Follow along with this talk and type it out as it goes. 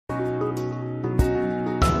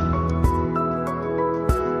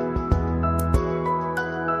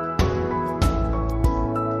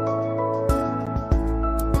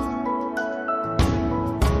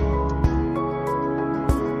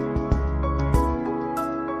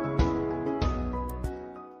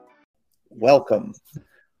welcome.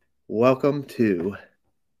 Welcome to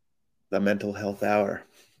the Mental Health Hour.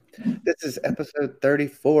 This is episode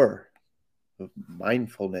 34 of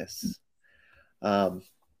Mindfulness. Um,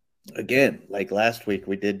 Again, like last week,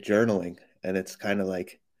 we did journaling, and it's kind of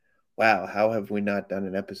like, wow, how have we not done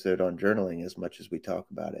an episode on journaling as much as we talk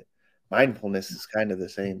about it? Mindfulness is kind of the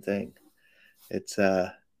same thing. It's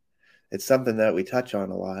it's something that we touch on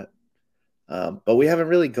a lot, but we haven't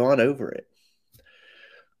really gone over it.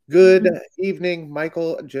 Good Mhm. evening,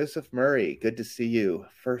 Michael Joseph Murray. Good to see you.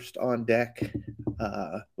 First on deck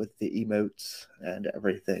with the emotes and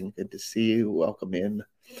everything. Good to see you. Welcome in.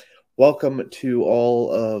 Welcome to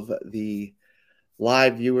all of the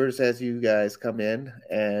live viewers as you guys come in,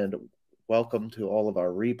 and welcome to all of our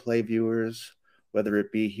replay viewers, whether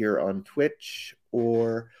it be here on Twitch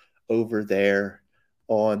or over there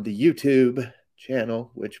on the YouTube channel,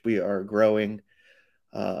 which we are growing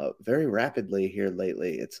very rapidly here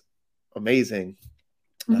lately. It's amazing.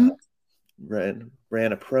 Uh, Mhm.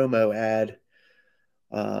 ran a promo ad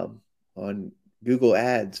um, on Google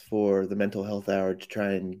Ads for the Mental Health Hour to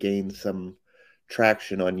try and gain some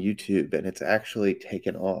traction on YouTube, and it's actually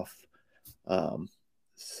taken off. Um,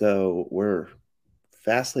 so we're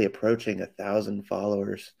fastly approaching 1,000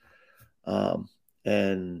 followers, um,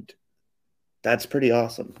 and that's pretty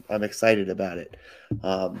awesome. I'm excited about it.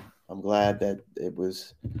 I'm glad that it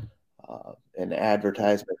was an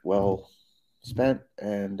advertisement well spent,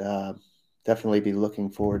 and definitely be looking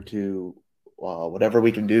forward to whatever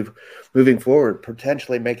we can do moving forward.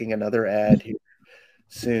 Potentially making another ad here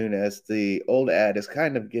soon, as the old ad is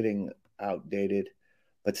kind of getting outdated,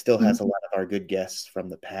 but still has a Mhm. lot of our good guests from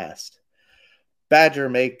the past. Badger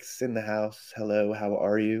makes in the house. Hello, how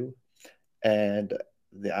are you? And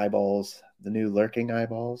the eyeballs, the new lurking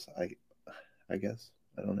eyeballs. I guess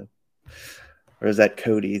I don't know. Or is that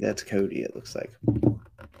Cody? That's Cody. It looks like.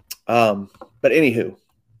 Um, but anywho,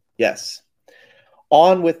 yes,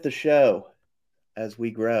 on with the show as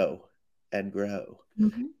we grow and grow,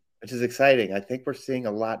 Mhm. which is exciting. I think we're seeing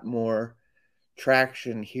a lot more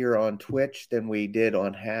traction here on Twitch than we did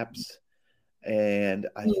on Haps. And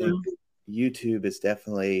I think Yeah. YouTube is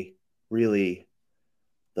definitely really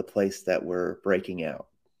the place that we're breaking out.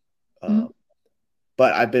 Um, Mhm.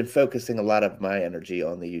 but I've been focusing a lot of my energy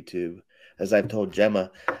on the YouTube. As I've told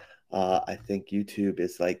Gemma, I think YouTube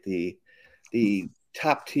is like the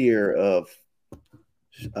top tier of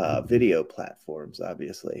video platforms,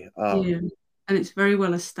 obviously. Yeah. And it's very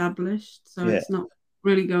well established, so Yeah, it's not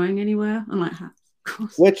really going anywhere, unlike hats, of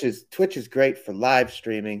course. Twitch is great for live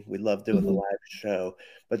streaming. We love doing the Mhm. live show,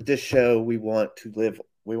 but this show we want to live.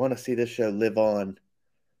 We want to see this show live on,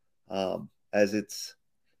 as it's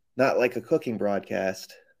not like a cooking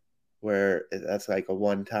broadcast where that's like a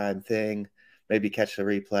one-time thing. Maybe catch the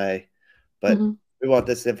replay, but Mhm. we want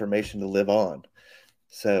this information to live on.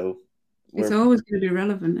 So It's we're always going to be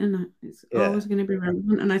relevant, isn't it? It's yeah. always going to be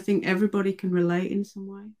relevant, and I think everybody can relate in some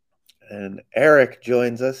way. And Eric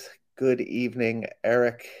joins us. Good evening,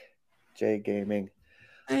 Eric. J Gaming.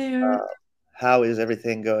 Hey, Eric. How is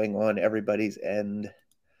everything going on everybody's end?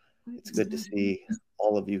 Wait, It's good to mhm. see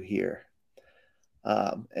all of you here.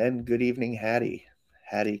 And good evening, Hattie.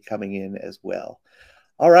 Hattie coming in as well.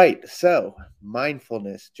 All right, so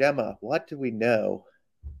mindfulness. Gemma, what do we know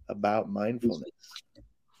about mindfulness?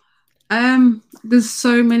 There's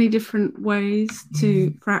so many different ways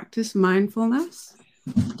to practice mindfulness,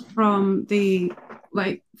 from the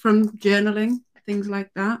from journaling, things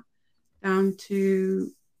like that, down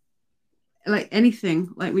to like anything.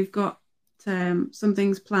 Like we've got some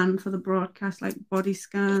things planned for the broadcast, like body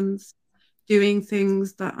scans, doing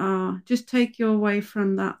things that are just take you away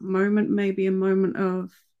from that moment, maybe a moment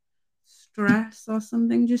of stress or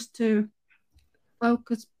something, just to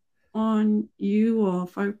focus on you or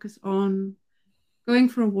focus on going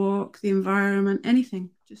for a walk, the environment, anything,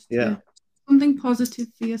 just Yeah. to something positive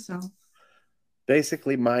for yourself.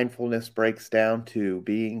 Basically, mindfulness breaks down to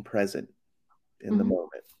being present in the Hmm.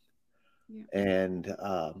 moment, Yeah.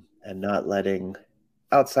 and not letting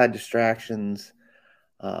outside distractions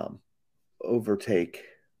um, overtake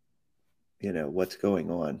what's going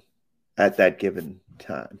on at that given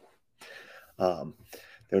time. Um,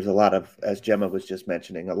 there's a lot of, as Gemma was just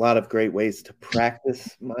mentioning, a lot of great ways to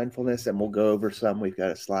practice mindfulness, and we'll go over some. We've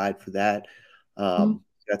got a slide for that. Mhm.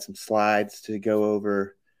 Got some slides to go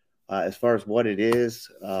over as far as what it is,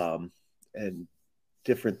 and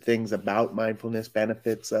different things about mindfulness,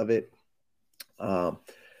 benefits of it, um,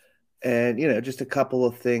 and just a couple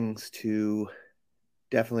of things to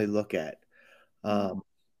definitely look at. Yeah. Um,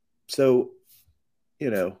 so, you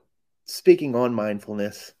know, speaking on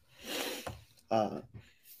mindfulness, uh,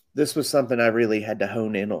 this was something I really had to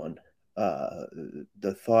hone in on uh,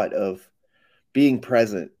 the thought of being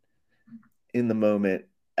present in the moment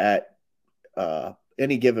at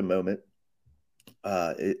any given moment.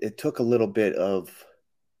 It took a little bit of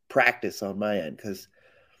practice on my end because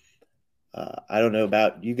I don't know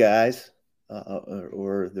about you guys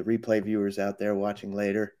or the replay viewers out there watching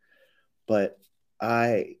later, but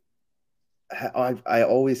I I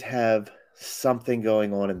always have something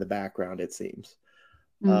going on in the background. It seems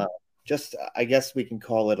uh, Mm. just I guess we can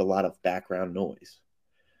call it a lot of background noise.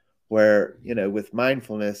 Where with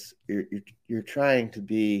mindfulness, you're trying to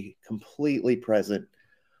be completely present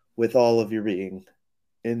with all of your being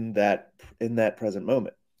in that present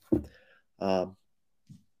moment. Um,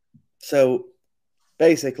 so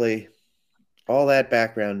basically, all that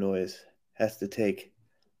background noise has to take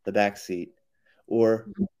the back seat or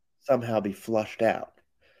somehow be flushed out.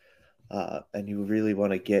 And you really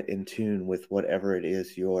want to get in tune with whatever it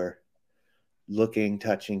is you're looking,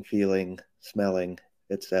 touching, feeling, smelling,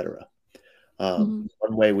 etc. Mm-hmm.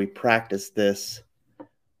 One way we practice this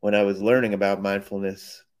when I was learning about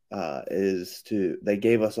mindfulness is they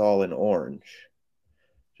gave us all an orange,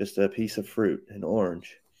 just a piece of fruit, an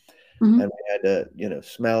orange, Mm-hmm. and we had to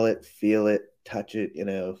smell it, feel it, touch it,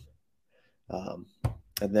 um,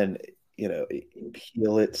 and then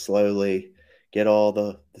peel it slowly, get all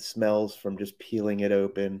the smells from just peeling it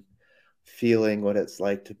open, feeling what it's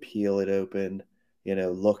like to peel it open,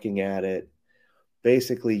 looking at it,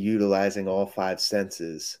 basically utilizing all five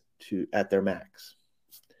senses to at their max.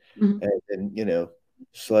 Mm-hmm. And then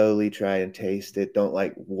slowly try and taste it. Don't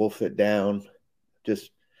like wolf it down. Just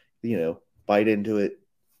bite into it,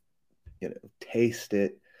 taste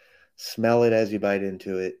it, smell it as you bite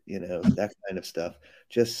into it, that kind of stuff.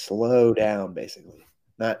 Just slow down, basically.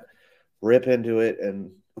 Not rip into it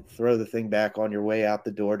and throw the thing back on your way out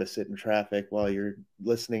the door to sit in traffic while you're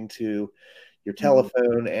listening to your Mm-hmm.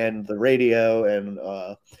 telephone and the radio and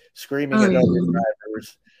screaming Oh at other yeah.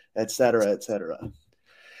 drivers, etc., etc.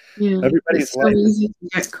 Yeah, Everybody's it's so life is, easy to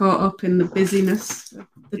get caught up in the busyness of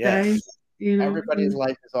the day, yes, you know. everybody's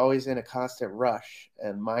life is always in a constant rush,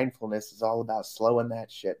 and mindfulness is all about slowing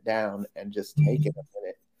that shit down and just taking a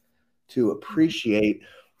minute to appreciate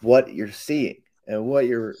what you're seeing and what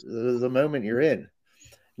you're the moment you're in.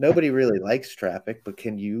 Nobody really likes traffic, but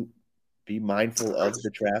can you be mindful of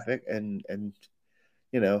the traffic and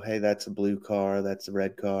hey, that's a blue car, that's a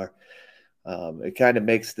red car. It kind of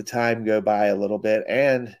makes the time go by a little bit,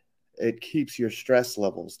 and it keeps your stress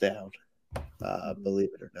levels down. Believe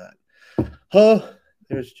it or not. Oh,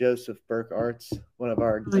 there's Joseph Burke Arts, one of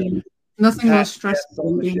our Oh, yeah. Nothing more past guests stressful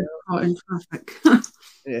on than the being show. caught in traffic.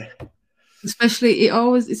 Yeah, Especially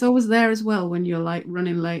it's always there as well when you're like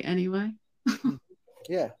running late anyway.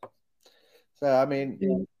 yeah. So I mean,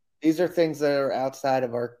 Yeah. these are things that are outside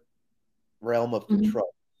of our realm of Mhm.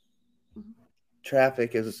 control.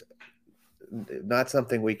 Traffic is not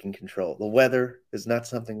something we can control. The weather is not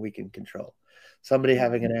something we can control. Somebody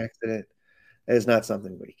having an accident is not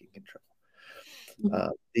something we can control.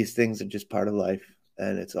 Mhm. These things are just part of life,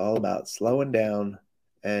 and it's all about slowing down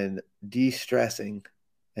and de-stressing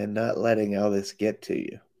and not letting all this get to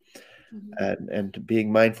you. Mhm. And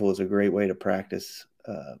being mindful is a great way to practice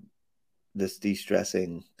this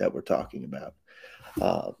de-stressing that we're talking about.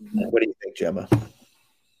 Mhm. What do you think, Gemma?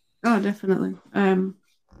 Oh, definitely.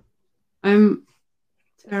 I'm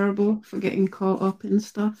terrible for getting caught up in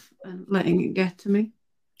stuff and letting it get to me.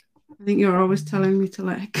 I think you're always telling me to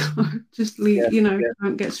let it go. Just leave, Yes, yes,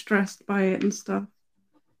 don't get stressed by it and stuff.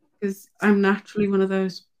 Because I'm naturally one of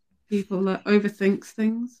those people that overthinks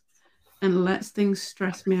things and lets things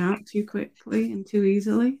stress me out too quickly and too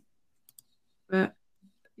easily. But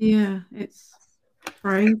yeah, it's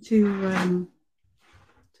trying to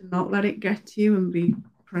not let it get to you and be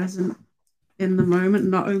present in the moment,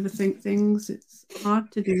 not overthink things. It's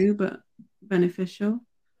hard to do, but beneficial.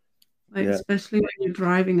 Like yeah, especially when you're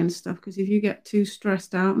driving and stuff, because if you get too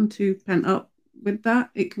stressed out and too pent up with that,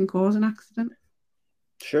 it can cause an accident.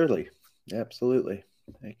 surely, absolutely,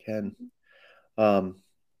 I can. Um,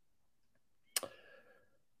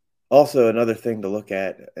 Also, another thing to look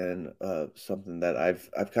at, and something that I've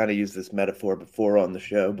kind of used this metaphor before on the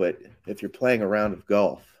show, but if you're playing a round of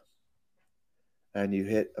golf and you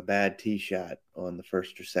hit a bad tee shot on the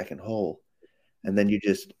first or second hole, and then you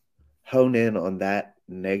just hone in on that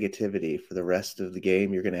negativity for the rest of the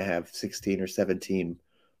game, you're going to have 16 or 17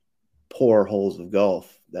 poor holes of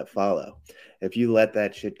golf that follow. If you let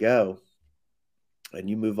that shit go and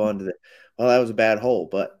you move on to well, that was a bad hole,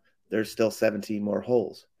 but there's still 17 more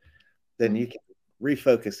holes, then you Mhm. can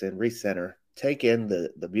refocus and recenter, take in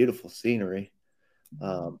the beautiful scenery,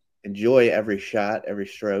 enjoy every shot, every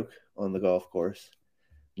stroke on the golf course,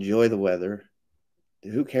 enjoy the weather.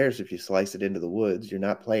 Who cares if you slice it into the woods? You're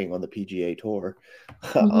not playing on the PGA Tour.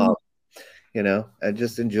 Mm-hmm. And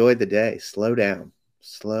just enjoy the day. Slow down.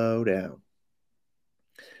 Slow down.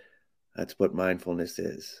 That's what mindfulness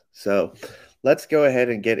is. So let's go ahead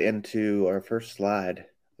and get into our first slide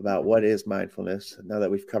about what is mindfulness. Now that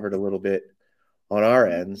we've covered a little bit on our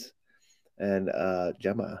ends. And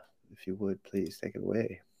Gemma, if you would please take it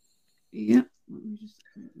away. Yeah. Let me just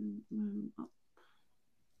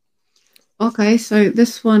Okay, so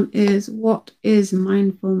this one is what is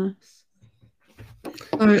mindfulness?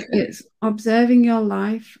 So it's observing your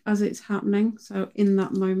life as it's happening, so in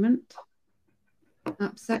that moment,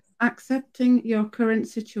 accepting your current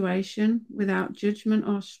situation without judgment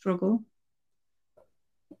or struggle,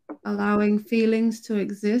 allowing feelings to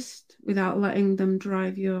exist without letting them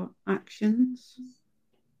drive your actions,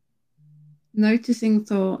 noticing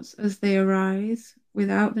thoughts as they arise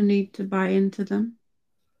without the need to buy into them,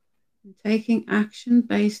 and taking action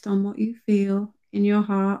based on what you feel in your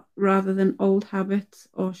heart rather than old habits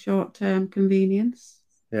or short term convenience.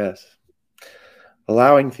 Yes.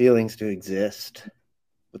 Allowing feelings to exist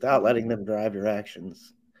without Mhm. letting them drive your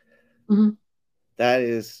actions. Mhm.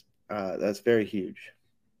 That's very huge.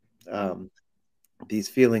 Um, these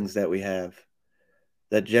feelings that we have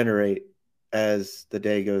that generate as the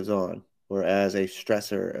day goes on, or as a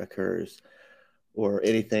stressor occurs, or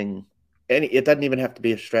it doesn't even have to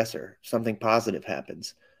be a stressor. Something positive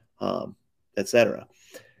happens, etc.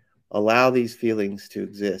 Allow these feelings to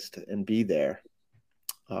exist and be there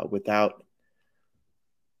without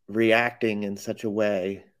reacting in such a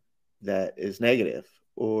way that is negative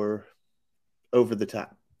or over the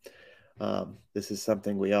top. This is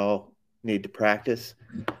something we all need to practice,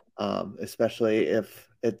 especially if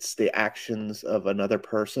it's the actions of another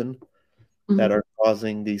person that Mhm. are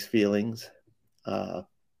causing these feelings. Uh,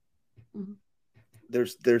 Mhm.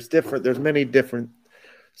 there's many different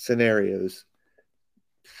scenarios,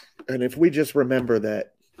 and if we just remember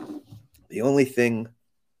that the only thing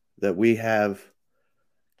that we have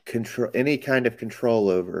any kind of control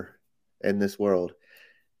over in this world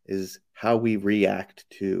is how we react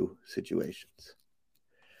to situations.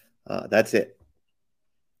 That's it.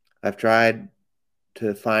 I've tried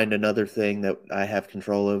to find another thing that I have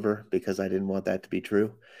control over because I didn't want that to be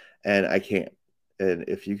true, and I can't. And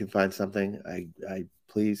if you can find something, I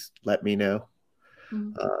please let me know.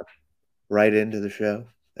 Mhm. Uh, right into the show.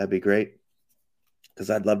 That'd be great because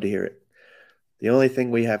I'd love to hear it. The only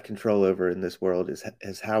thing we have control over in this world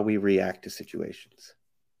is how we react to situations.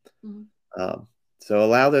 Mhm. Um, so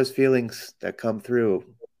allow those feelings that come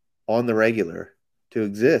through on the regular to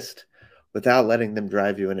exist without letting them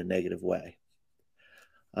drive you in a negative way.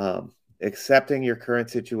 Accepting your current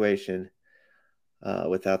situation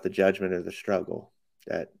without the judgment or the struggle.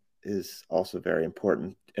 That is also very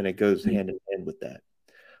important, and it goes Mhm. hand in hand with that.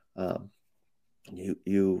 Um,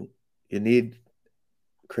 you need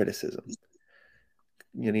criticism.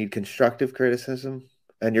 You need constructive criticism,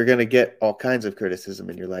 and you're going to get all kinds of criticism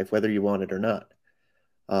in your life, whether you want it or not.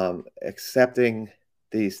 Accepting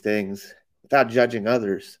these things without judging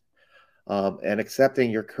others, and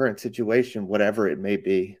accepting your current situation, whatever it may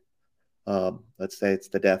be. Let's say it's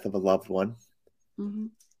the death of a loved one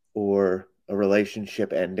Mhm. or a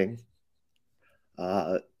relationship ending,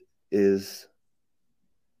 uh, is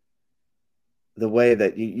the way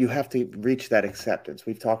that you have to reach that acceptance.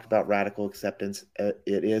 We've talked about radical acceptance. It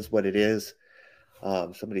is what it is.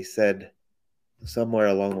 Somebody said somewhere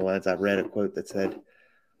along the lines, I read a quote that said,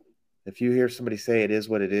 if you hear somebody say it is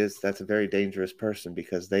what it is, that's a very dangerous person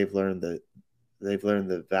because they've learned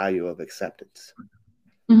the value of acceptance,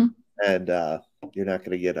 Mhm. and you're not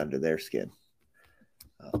going to get under their skin.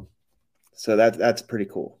 Um, so that's pretty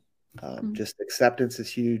cool. Mhm. Just acceptance is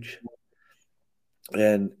huge,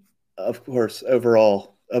 and of course,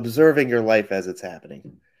 overall, observing your life as it's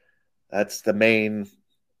happening. That's the main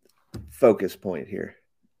focus point here.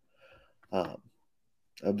 Um,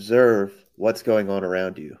 observe what's going on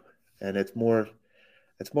around you, and it's more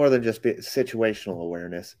than just situational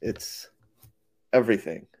awareness. It's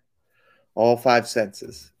everything, all five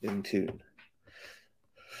senses in tune.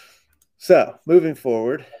 So, moving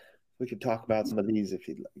forward, we could talk about some of these if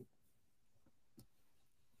you'd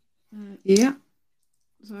like. Yeah.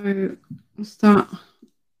 So we'll start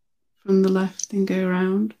from the left and go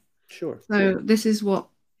around. Sure. So this is what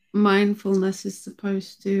mindfulness is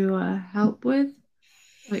supposed to help with.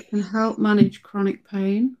 So it can help manage chronic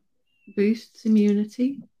pain, boosts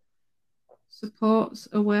immunity, supports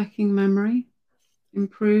a working memory,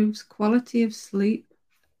 improves quality of sleep,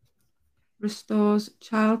 restores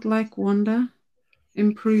childlike wonder,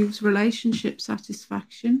 improves relationship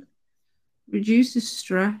satisfaction, reduces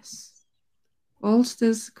stress,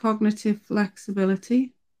 bolsters cognitive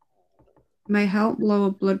flexibility, may help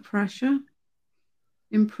lower blood pressure,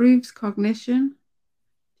 improves cognition,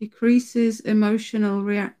 decreases emotional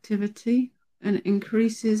reactivity, and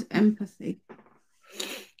increases empathy.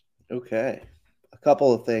 Okay. A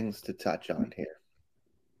couple of things to touch on here.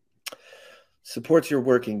 Supports your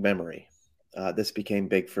working memory. This became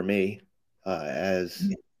big for me as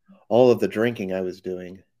all of the drinking I was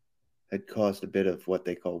doing had caused a bit of what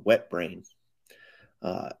they call wet brain.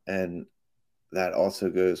 And that also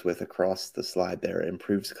goes with across the slide there,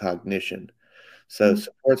 improves cognition. So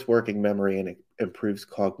supports working memory and improves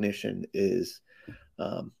cognition is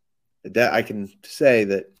that I can say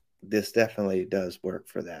that this definitely does work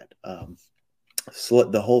for that.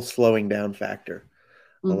 The whole slowing down factor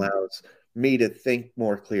allows me to think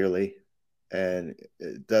more clearly and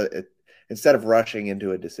instead of rushing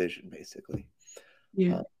into a decision, basically.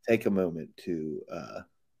 Yeah. Take a moment to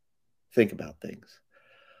think about things.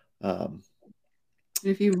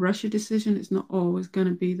 If you rush a decision, it's not always going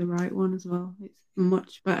to be the right one as well. It's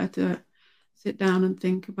much better to sit down and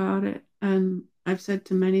think about it. And I've said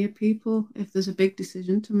to many people, if there's a big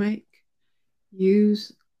decision to make,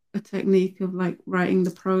 use a technique of like writing the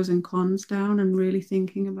pros and cons down and really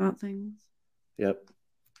thinking about things. Yep.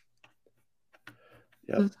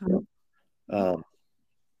 Does help.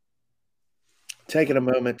 Taking a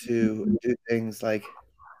moment to do things like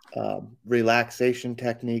relaxation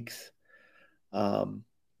techniques,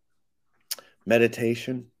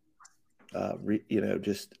 meditation,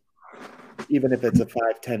 just even if it's a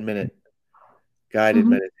 5-10 minute guided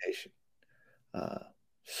meditation,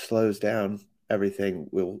 slows down everything.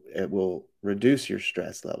 It will reduce your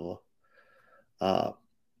stress level.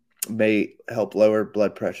 May help lower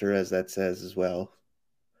blood pressure, as that says as well.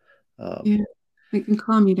 Yeah, it can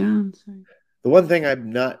calm you down. So. The one thing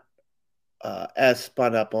I'm not as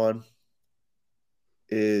spun up on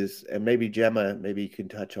is, and maybe Gemma, maybe you can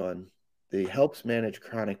touch on, the helps manage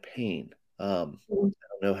chronic pain. I don't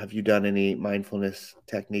know. Have you done any mindfulness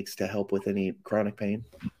techniques to help with any chronic pain?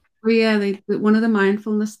 Well, yeah, one of the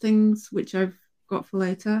mindfulness things which I've got for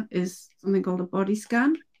later is something called a body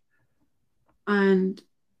scan. And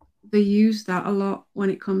they use that a lot when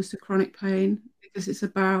it comes to chronic pain because it's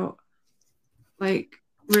about like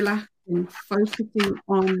relaxing, focusing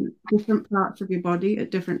on different parts of your body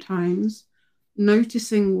at different times,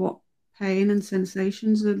 noticing what pain and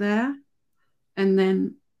sensations are there, and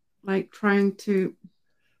then like trying to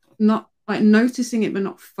not like noticing it but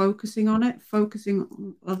not focusing on it, focusing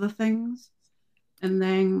on other things, and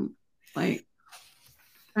then like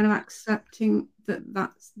kind of accepting that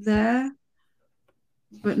that's there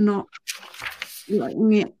but not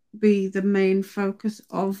letting it be the main focus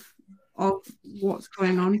of what's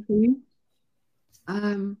going on for you.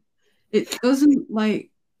 It doesn't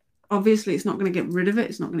like obviously it's not going to get rid of it,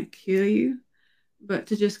 it's not going to cure you, but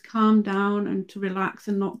to just calm down and to relax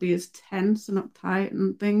and not be as tense and uptight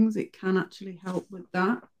and things, it can actually help with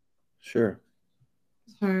that. Sure.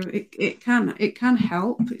 So it can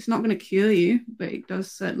help. It's not going to cure you, but it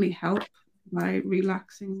does certainly help by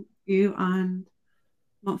relaxing you and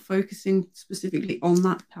not focusing specifically on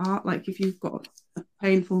that part. Like if you've got a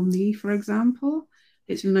painful knee, for example,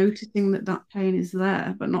 it's noticing that that pain is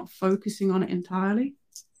there, but not focusing on it entirely.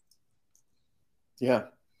 Yeah,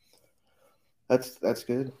 that's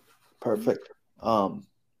good. Perfect. I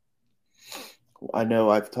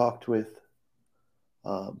know I've talked with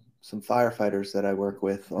some firefighters that I work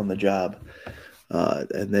with on the job,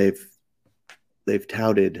 and they've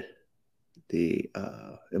touted the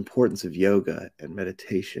importance of yoga and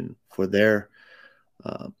meditation for their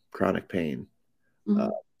chronic pain.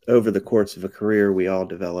 Over the course of a career, we all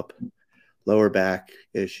develop lower back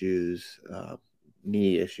issues,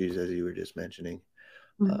 knee issues, as you were just mentioning.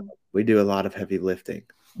 We do a lot of heavy lifting.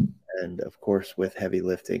 And of course, with heavy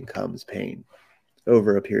lifting comes pain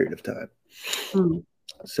over a period of time.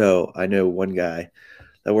 So I know one guy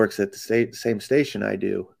that works at the same station I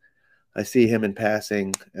do. I see him in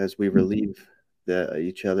passing as we relieve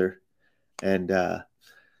each other, and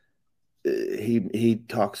he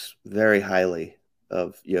talks very highly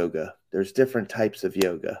of yoga. There's different types of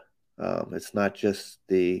yoga. It's not just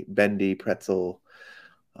the bendy pretzel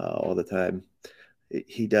all the time.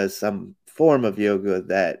 He does some form of yoga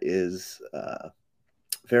that is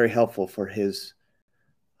very helpful for his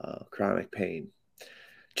chronic pain.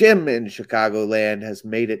 Jim in Chicagoland has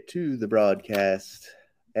made it to the broadcast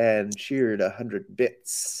and cheered 100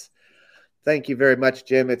 bits. Thank you very much,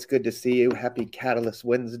 Jim. It's good to see you. Happy Catalyst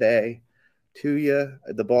Wednesday to you.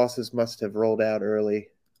 The bosses must have rolled out early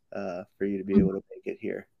for you to be able to make it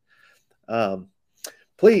here.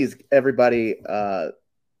 please, everybody,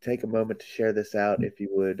 take a moment to share this out if you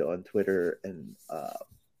would on Twitter and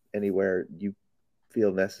anywhere you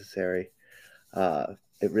feel necessary.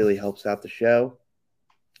 It really helps out the show,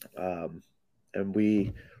 um, and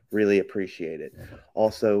we really appreciate it.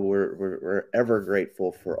 Also, we're ever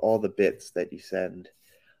grateful for all the bits that you send,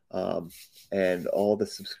 um, and all the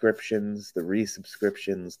subscriptions, the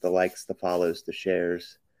resubscriptions, the likes, the follows, the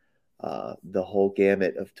shares, the whole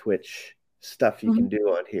gamut of Twitch stuff you can Mhm. do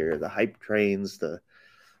on here, the hype trains, the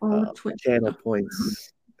All the Twitch channel stuff.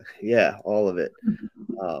 points, yeah, all of it.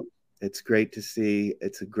 Um, it's great to see.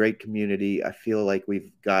 It's a great community. I feel like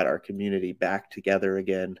we've got our community back together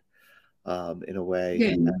again, in a way.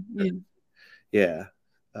 Yeah, yeah. Yeah,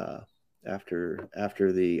 uh, after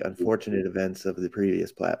the unfortunate events of the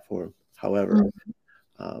previous platform. However,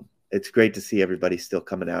 Mm. it's great to see everybody still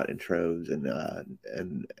coming out in troves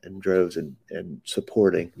and droves and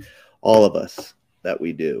supporting all of us that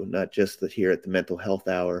we do, not just here at the Mental Health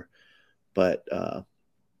Hour, but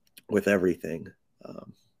with everything.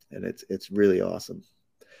 Um, and it's really awesome.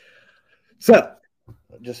 So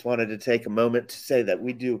just wanted to take a moment to say that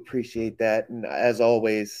we do appreciate that. And as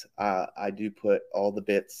always, I do put all the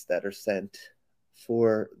bits that are sent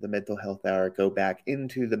for the mental health hour go back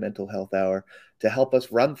into the mental health hour to help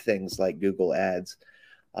us run things like Google Ads.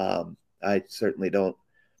 I certainly don't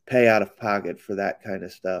pay out of pocket for that kind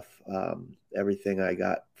of stuff. Everything I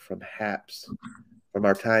got from HAPS from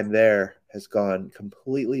our time there has gone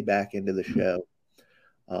completely back into the show.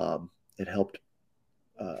 It helped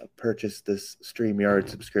purchase this StreamYard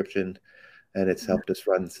subscription, and it's helped us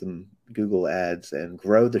run some Google ads and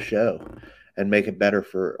grow the show and make it better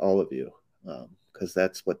for all of you, because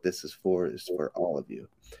that's what this is for all of you.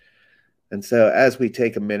 And so, as we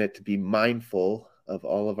take a minute to be mindful of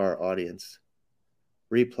all of our audience,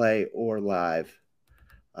 replay or live,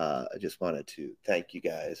 I just wanted to thank you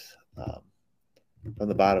guys, from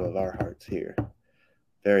the bottom of our hearts here.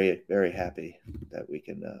 Very, very happy that we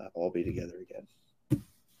can all be together again.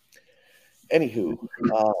 Anywho,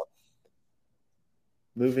 uh,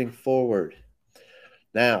 moving forward.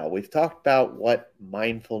 Now, we've talked about what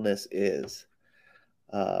mindfulness is.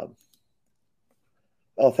 Um,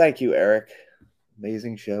 oh, thank you, Eric.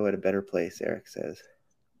 Amazing show at a better place, Eric says.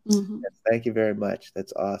 Mhm. Yes, thank you very much.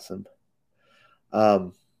 That's awesome.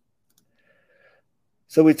 Um,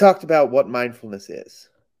 so, we talked about what mindfulness is.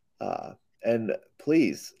 Uh, and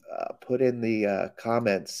please put in the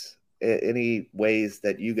comments any ways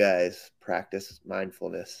that you guys practice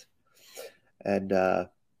mindfulness. And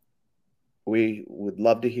we would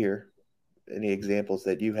love to hear any examples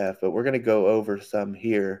that you have, but we're going to go over some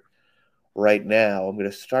here right now. I'm going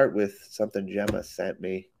to start with something Gemma sent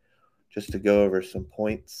me just to go over some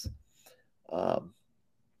points. Um,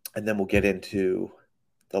 and then we'll get into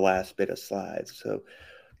the last bit of slides. So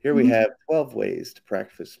here we Mhm. have 12 ways to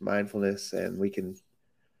practice mindfulness, and we can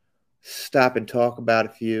stop and talk about a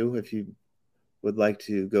few if you would like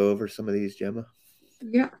to go over some of these, Gemma.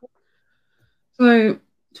 Yeah. So,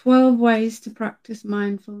 12 ways to practice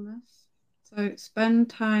mindfulness. So, spend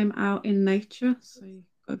time out in nature. So, you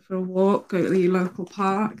go for a walk, go to your local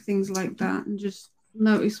park, things like that, and just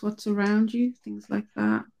notice what's around you, things like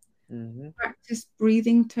that. Mm-hmm. Practice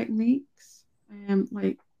breathing techniques,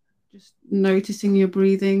 like just noticing your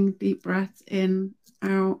breathing, deep breaths in,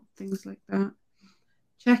 out, things like that.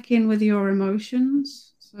 Check in with your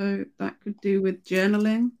emotions. So that could do with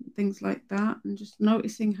journaling, things like that, and just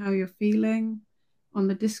noticing how you're feeling. On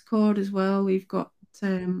the Discord as well, we've got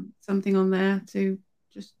something on there to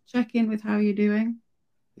just check in with how you're doing.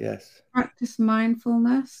 Yes. Practice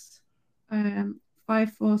mindfulness,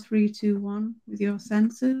 5, 4, 3, 2, 1 with your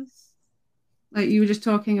senses, like you were just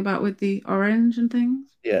talking about with the orange and things.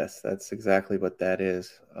 Yes, that's exactly what that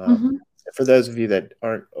is. Mm-hmm. For those of you that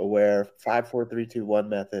aren't aware, 5, 4, 3, 2, 1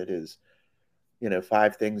 method is,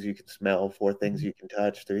 five things you can smell, four things you can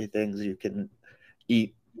touch, three things you can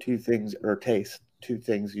eat, two things or taste, two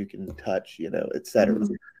things you can touch, etc.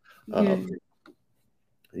 Mm-hmm. Yeah, Um,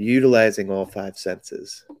 utilizing all five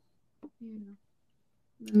senses. yeah.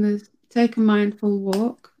 And there's take a mindful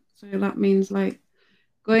walk. So that means like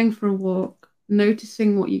going for a walk,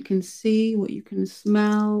 noticing what you can see, what you can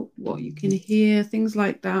smell, what you can hear, things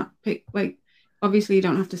like that. Pick like obviously you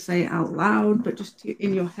don't have to say it out loud, but just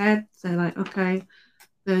in your head, say like, okay,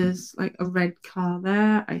 there's like a red car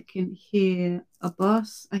there. I can hear a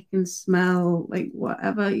bus. I can smell like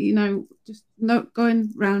whatever, just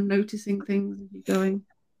going around noticing things as you're going.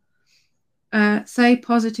 Say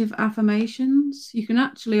positive affirmations. You can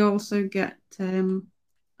actually also get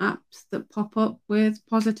apps that pop up with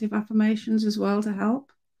positive affirmations as well to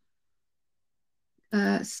help.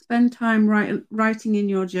 Spend time writing in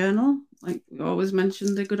your journal. Like we always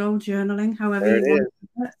mention the good old journaling, however There you it want is. to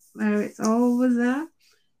do it. There, it's always there.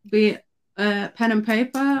 Be it pen and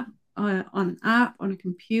paper, on an app, on a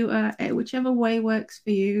computer, whichever way works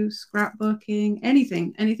for you, scrapbooking,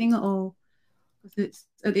 anything at all. Because it's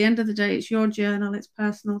at the end of the day, it's your journal, it's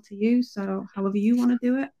personal to you. So however you want to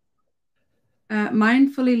do it.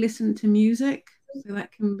 Mindfully listen to music. So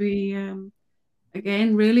that can be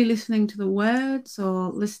again, really listening to the words or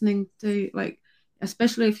listening to like,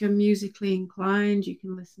 especially if you're musically inclined, you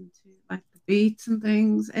can listen to like the beats and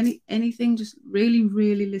things, anything, just really,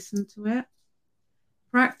 really listen to it.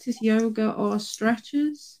 Practice yoga or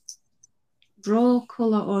stretches, draw,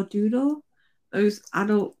 color, or doodle. Those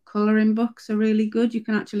adult coloring books are really good. You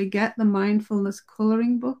can actually get the mindfulness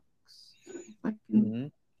coloring books. If I can Mm-hmm.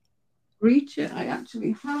 reach it, I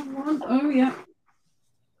actually have one. Oh, yeah.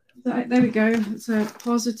 There we go. It's a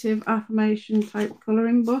positive affirmation type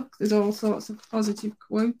coloring book. There's all sorts of positive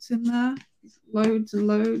quotes in there. Loads and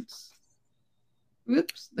loads.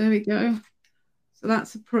 Whoops, there we go. So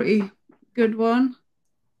that's a pretty good one.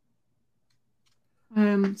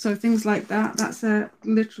 So things like that. That's a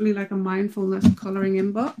literally like a mindfulness coloring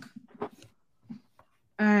in book.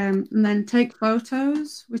 And then take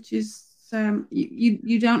photos, which is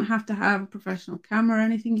you don't have to have a professional camera or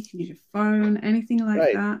anything. You can use your phone, anything like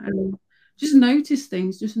Right. that, and just notice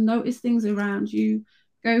things. Just notice things around you.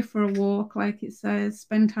 Go for a walk, like it says.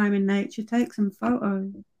 Spend time in nature. Take some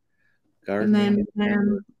photos, and Gardening.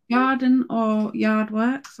 then garden or yard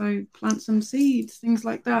work. So plant some seeds, things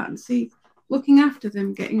like that, and see looking after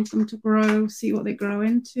them, getting them to grow, see what they grow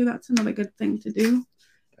into. That's another good thing to do.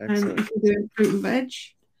 And Excellent. if you're doing fruit and veg,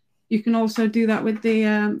 you can also do that with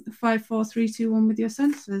the 5, 4, 3, 2, 1 with your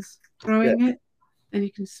senses, Yeah. growing it, and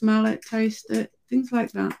you can smell it, taste it, things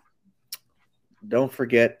like that. Don't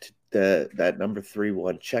forget that number 3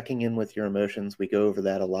 one, checking in with your emotions. We go over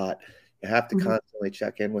that a lot. You have to Mhm. constantly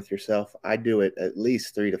check in with yourself. I do it at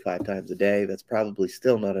least 3 to 5 times a day. That's probably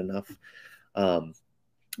still not enough. Um,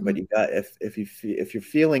 but Mhm. you got if you're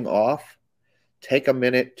feeling off, take a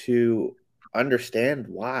minute to understand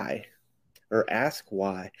why or ask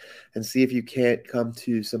why, and see if you can't come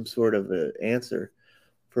to some sort of an answer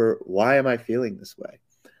for why am I feeling this way,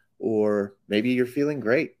 or maybe you're feeling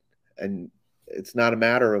great and it's not a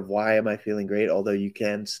matter of why am I feeling great, although you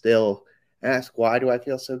can still ask why do I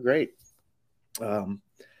feel so great, um,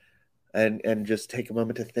 and just take a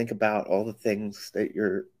moment to think about all the things that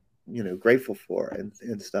you're grateful for,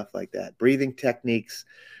 and stuff like that. Breathing techniques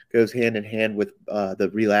goes hand in hand with the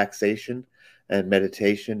relaxation and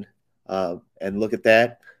meditation, and look at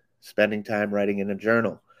that, spending time writing in a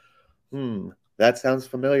journal. That sounds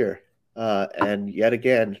familiar. And yet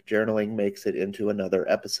again, journaling makes it into another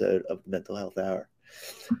episode of the Mental Health Hour.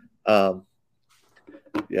 Um,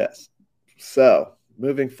 yes. So,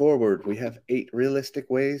 moving forward, we have 8 realistic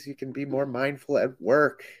ways you can be more mindful at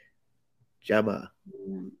work. Gemma,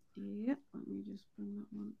 Yeah, let me just bring that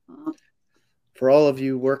one up. for all of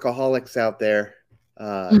you workaholics out there,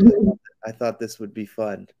 uh, I thought this would be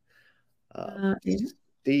fun. Yeah.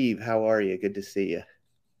 Steve, how are you? Good to see you.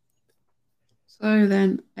 So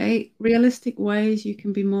then, 8 realistic ways you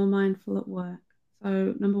can be more mindful at work.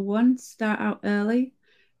 So number one, start out early.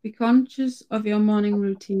 Be conscious of your morning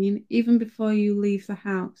routine even before you leave the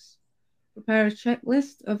house. Prepare a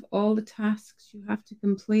checklist of all the tasks you have to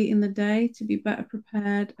complete in the day to be better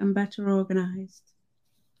prepared and better organized.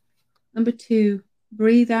 Number two,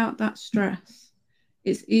 breathe out that stress.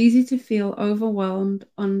 It's easy to feel overwhelmed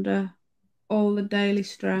under all the daily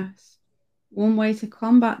stress. One way to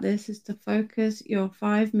combat this is to focus your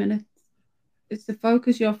 5 minutes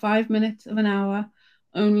of an hour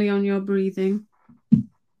only on your breathing.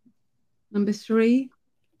 Number three,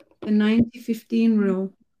 the 90-15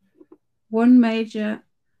 rule. One major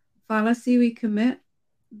fallacy we commit,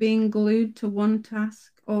 being glued to one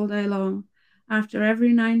task all day long. After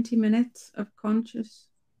every 90 minutes of conscious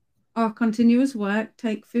or continuous work,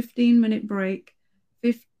 take 15-minute break.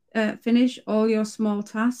 Finish all your small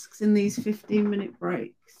tasks in these 15-minute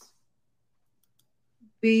breaks.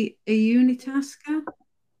 Be a unitasker.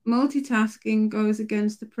 Multitasking goes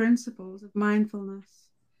against the principles of mindfulness.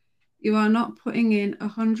 You are not putting in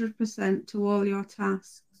 100% to all your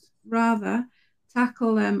tasks. Rather,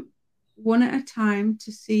 tackle them one at a time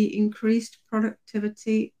to see increased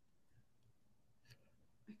productivity.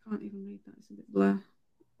 I can't even read that, it's a bit blur.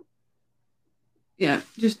 Yeah,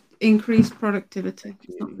 just increased productivity.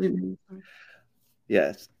 It's not zooming, sorry.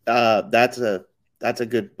 Yes, that's a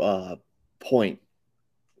good point,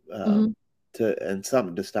 uh, Mm-hmm. and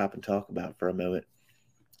something to stop and talk about for a moment.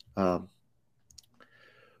 Um,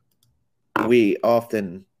 we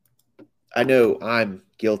often, I know I'm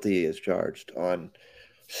guilty as charged on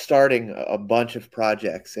starting a bunch of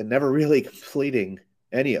projects and never really completing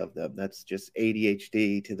any of them. That's just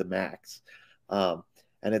ADHD to the max. Um,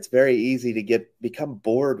 and it's very easy to become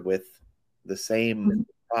bored with the same Mhm.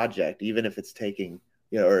 project, even if it's taking,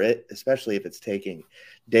 especially if it's taking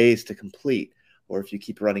days to complete, or if you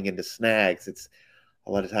keep running into snags. It's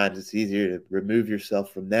a lot of times it's easier to remove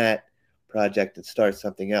yourself from that project and start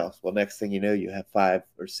something else. Well, next thing you know, you have 5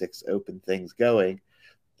 or 6 open things going.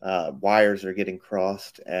 Wires are getting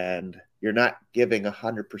crossed, and you're not giving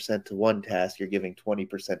 100% to one task. You're giving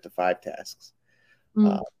 20% to 5 tasks.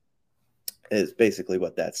 Uh, Mm. is basically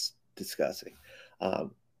what that's discussing.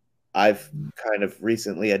 Um, I've kind of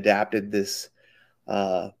recently adapted this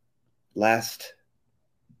uh, last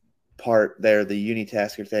part there, the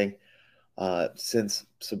unitasker thing, since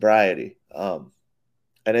sobriety. And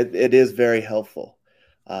it is very helpful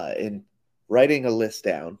in writing a list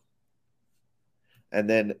down and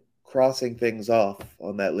then crossing things off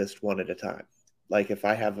on that list one at a time. Like if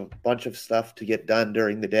I have a bunch of stuff to get done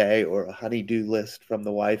during the day or a honey-do list from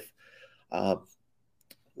the wife, um,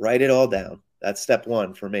 write it all down. That's step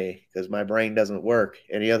one for me because my brain doesn't work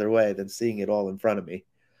any other way than seeing it all in front of me.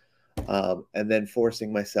 And then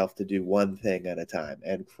forcing myself to do one thing at a time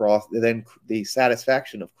and then the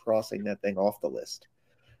satisfaction of crossing that thing off the list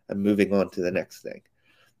and moving on to the next thing.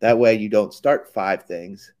 That way you don't start 5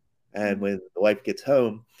 things, and when the wife gets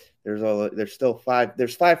home, there's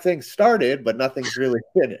 5 things started, but nothing's really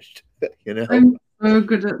finished. You know? I'm so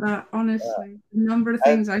good at that, honestly. The number of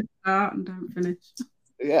And, things I start and don't finish.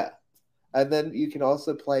 yeah, and then you can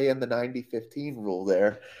also play in the 90-15 rule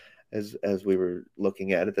there, as we were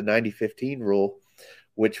looking at it, the 90-15 rule,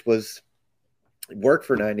 which was work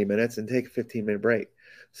for 90 minutes and take a 15-minute break.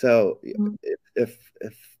 So Mm. if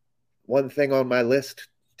one thing on my list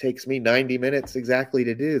takes me 90 minutes exactly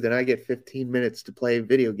to do, then I get 15 minutes to play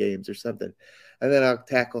video games or something. And then I'll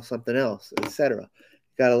tackle something else, etc. You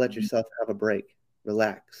got to let yourself have a break,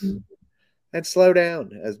 relax, Mm. and slow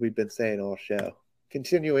down, as we've been saying all show.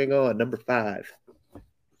 Continuing on, number 5.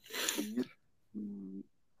 Yep. Mm.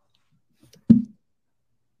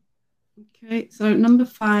 Okay, so number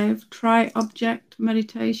 5, try object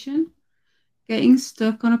meditation. Getting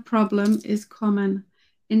stuck on a problem is common.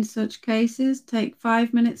 In such cases, take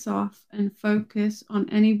 5 minutes off and focus on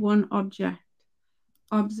any one object.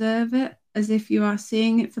 Observe it as if you are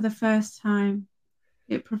seeing it for the first time.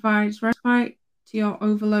 It provides respite to your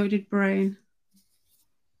overloaded brain.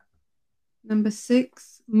 Number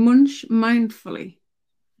 6, munch mindfully.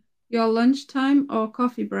 Your lunchtime or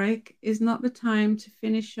coffee break is not the time to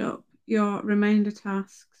finish up your remainder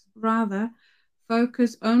tasks. Rather,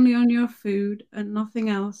 focus only on your food and nothing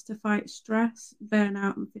else to fight stress,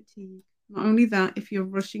 burnout, and fatigue. Not only that, if you're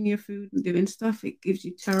rushing your food and doing stuff, it gives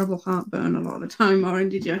you terrible heartburn a lot of the time or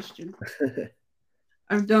indigestion.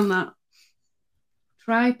 I've done that.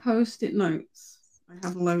 Try post-it notes. I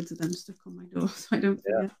have loads of them stuck on my door so I don't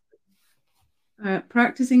Yeah. forget.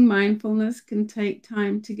 Practicing mindfulness can take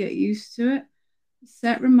time to get used to it.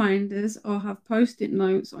 Set reminders or have post-it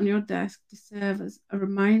notes on your desk to serve as a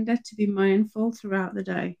reminder to be mindful throughout the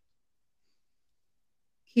day.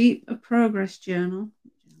 Keep a progress journal.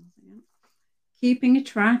 Keeping a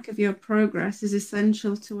track of your progress is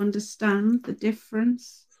essential to understand the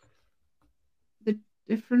difference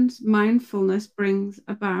mindfulness brings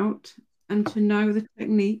about and to know the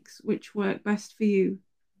techniques which work best for you.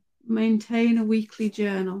 Maintain a weekly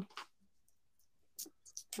journal.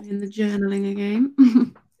 In the journaling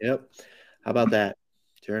again. Yep. How about that?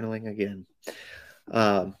 Journaling again.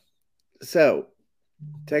 Um, so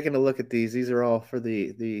taking a look at these are all for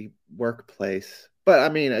the workplace. But I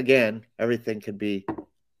mean, again, everything can be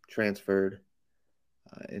transferred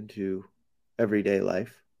into everyday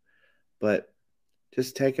life. But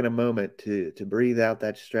just taking a moment to breathe out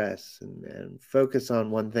that stress and focus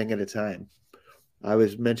on one thing at a time. I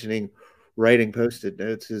was mentioning writing post-it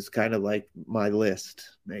notes is kind of like my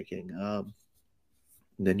list making. And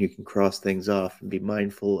then you can cross things off and be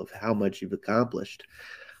mindful of how much you've accomplished.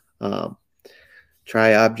 Um,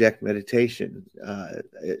 try object meditation. Uh,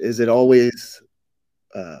 is it always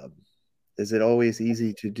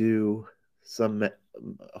easy to do a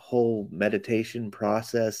whole meditation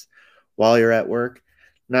process while you're at work?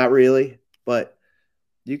 Not really, but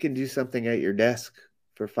you can do something at your desk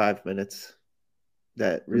for 5 minutes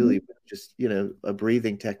that Mhm. really just, a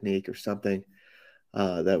breathing technique or something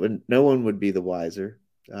that would no one would be the wiser.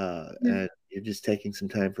 Yeah. And you're just taking some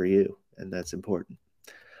time for you, and that's important.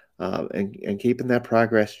 And keeping that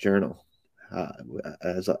progress journal. Uh,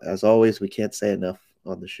 as always, we can't say enough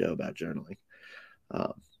on the show about journaling.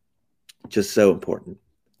 Um, Just so important.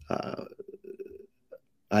 Uh,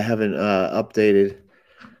 I haven't updated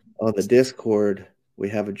on the Discord. We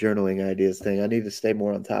have a journaling ideas thing. I need to stay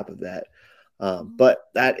more on top of that. But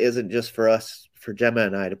that isn't just for us, for Gemma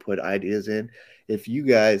and I to put ideas in. If you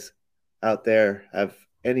guys out there have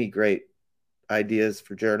any great ideas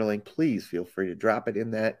for journaling, please feel free to drop it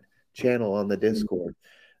in that channel on the Discord,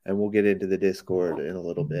 and we'll get into the Discord in a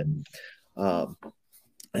little bit, um,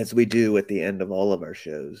 as we do at the end of all of our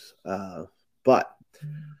shows. But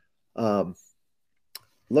um,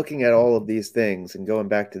 looking at all of these things and going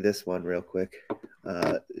back to this one real quick,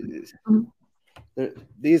 uh,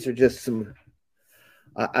 these are just some.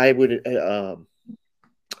 I would,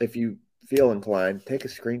 if you feel inclined, take a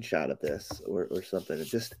screenshot of this or something, and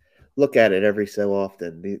just look at it every so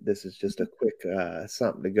often. This is just a quick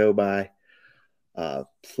something to go by.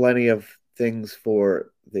 Plenty of things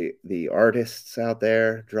for the artists out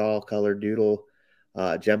there. Draw, color, doodle.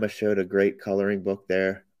 Gemma showed a great coloring book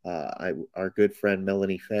there. Our good friend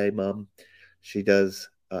Melanie Fay, mom, she does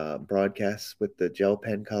broadcasts with the gel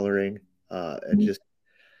pen coloring, and just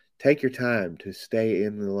take your time to stay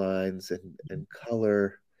in the lines and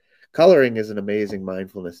color. Coloring is an amazing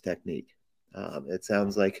mindfulness technique. It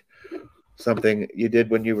sounds like something you did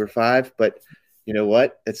when you were 5, but you know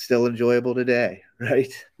what? It's still enjoyable today,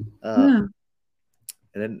 right? Um, Yeah.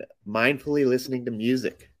 and then mindfully listening to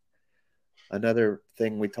music. Another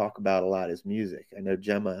thing we talk about a lot is music. I know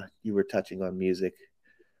Gemma, you were touching on music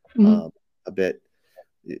Mhm. um, a bit.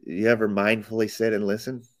 You ever mindfully sit and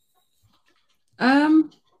listen?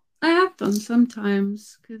 Um, I have done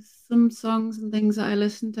sometimes because some songs and things that I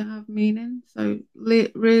listen to have meaning. So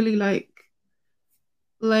really like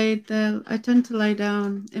laid there. I tend to lay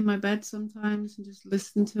down in my bed sometimes and just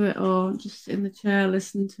listen to it, or just in the chair,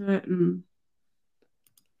 listen to it, and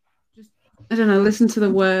just I don't know, listen to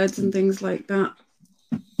the words and things like that.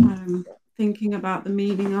 Thinking about the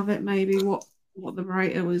meaning of it, maybe what the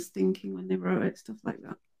writer was thinking when they wrote it, stuff like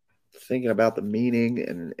that. Thinking about the meaning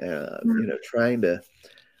and Mm. trying to,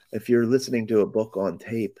 if you're listening to a book on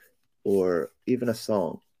tape or even a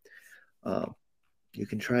song, um, you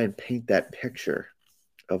can try and paint that picture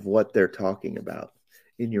of what they're talking about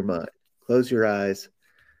in your mind. Close your eyes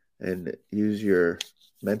and use your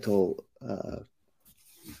mental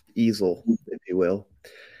easel, if you will,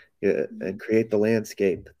 and create the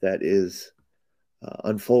landscape that is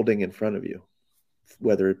unfolding in front of you,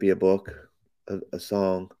 whether it be a book, a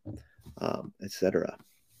song, etc.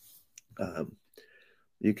 Um,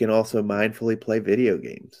 you can also mindfully play video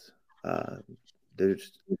games. Uh,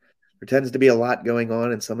 there's there tends to be a lot going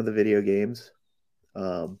on in some of the video games,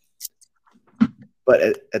 um, but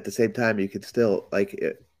at the same time, you could still like.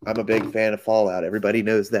 I'm a big fan of Fallout. Everybody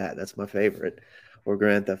knows that. That's my favorite, or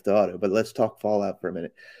Grand Theft Auto. But let's talk Fallout for a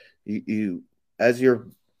minute. You as you're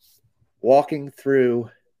walking through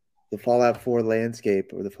the Fallout 4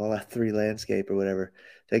 landscape or the Fallout 3 landscape or whatever,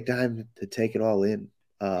 take time to take it all in.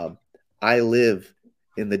 Um, I live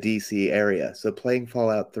in the DC area, so playing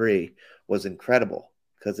Fallout 3 was incredible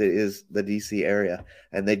because it is the DC area,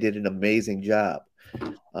 and they did an amazing job.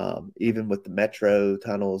 Even with the metro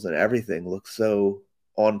tunnels and everything, looks so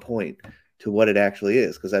on point to what it actually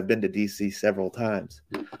is. Because I've been to DC several times,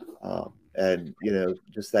 and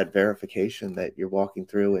just that verification that you're walking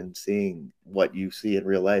through and seeing what you see in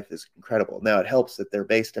real life is incredible. Now it helps that they're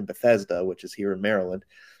based in Bethesda, which is here in Maryland,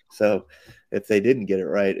 so if they didn't get it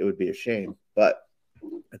right, it would be a shame. But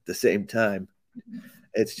at the same time,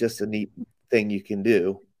 it's just a neat thing you can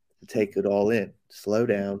do to take it all in, slow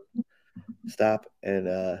down, stop,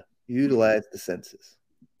 and utilize the senses.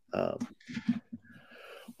 um,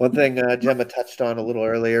 One thing Gemma touched on a little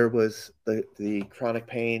earlier was the chronic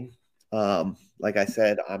pain. Like I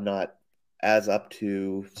said, I'm not as up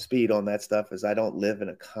to speed on that stuff as I don't live in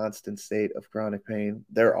a constant state of chronic pain.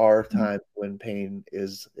 There are times when pain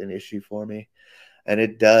is an issue for me, and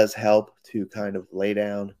it does help to kind of lay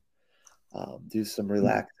down, do some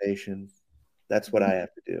relaxation. That's what I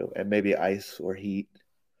have to do, and maybe ice or heat.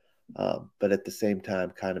 But at the same time,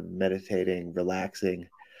 kind of meditating, relaxing.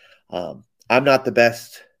 I'm not the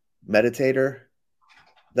best meditator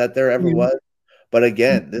that there ever Yeah. was. But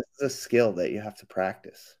again, this is a skill that you have to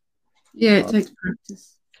practice. Yeah, it Um, takes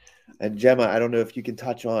practice. and Gemma, I don't know if you can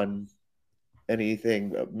touch on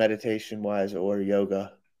anything meditation wise or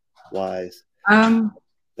yoga wise Um,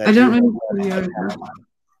 I that don't you really do yoga.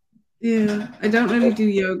 Yeah, I don't really do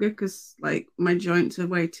yoga because like my joints are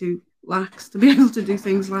way too lax to be able to do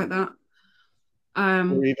things like that. or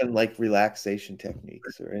Um, even like relaxation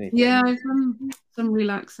techniques or yeah, anything. some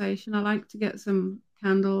relaxation. I like to get some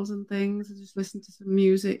candles and things and just listen to some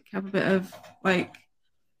music, have a bit of like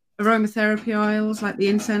aromatherapy oils like the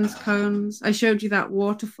incense cones. I showed you that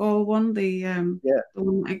waterfall one, Yeah, the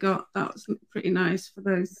one I got. That was pretty nice for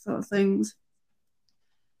those sort of things.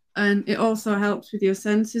 And it also helps with your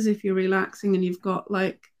senses if you're relaxing and you've got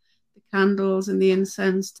like the candles and the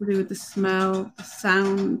incense to do with the smell, the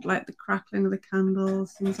sound, like the crackling of the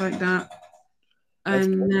candles, things like that. that's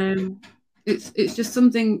And it's just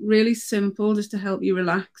something really simple just to help you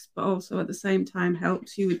relax, but also at the same time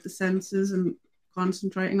helps you with the senses and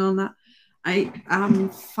concentrating on that. I am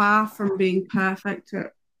far from being perfect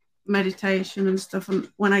at meditation and stuff, and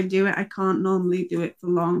when I do it, I can't normally do it for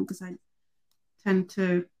long because I tend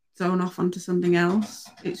to zone off onto something else.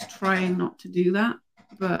 It's trying not to do that,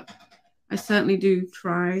 but I certainly do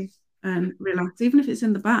try and relax, even if it's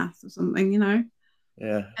in the bath or something, yeah,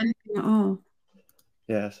 anything at all.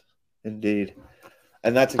 yes, indeed.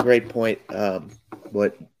 And that's a great point.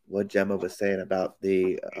 What what Gemma was saying about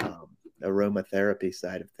the aromatherapy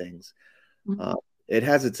side of things. Mhm. Uh, it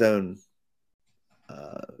has its own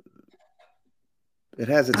uh, it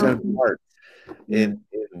has its own Oh, part yeah. in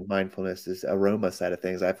mindfulness. This aroma side of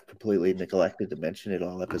things. I've completely neglected to mention it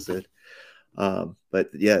all episode. But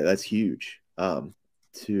yeah, that's huge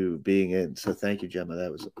to being in. So thank you, Gemma.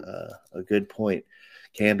 That was a good point.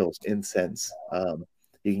 Candles, incense.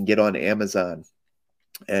 You can get on Amazon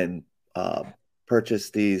and uh, purchase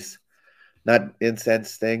these not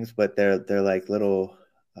incense things, but they're like little.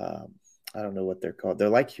 Um, I don't know what they're called. They're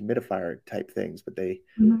like humidifier type things, but they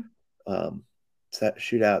Mhm. um,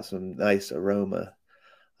 shoot out some nice aroma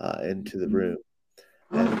into the room.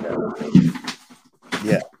 And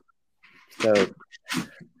yeah, so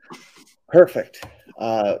perfect.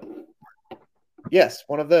 Yes,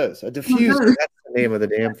 one of those. A Oh, diffuser. no. That's the name of the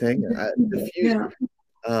damn thing. Yeah. Diffuser.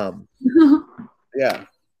 Um, yeah,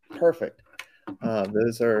 perfect.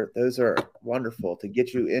 Those are wonderful to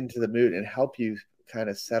get you into the mood and help you kind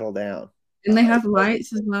of settle down. And they have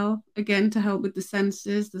lights as well, again, to help with the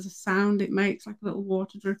senses. There's a sound it makes, like a little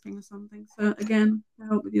water dripping or something. So, again, to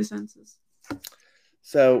help with your senses.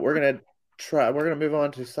 So we're gonna try. We're gonna move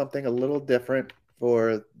on to something a little different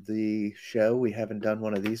for the show. We haven't done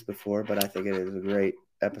one of these before, but I think it is a great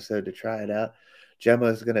episode to try it out. Gemma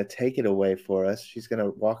is gonna take it away for us. She's gonna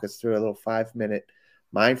walk us through a little 5 minute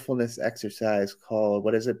mindfulness exercise called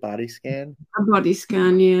what is it? Body scan. A body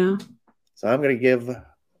scan, yeah. So I'm gonna give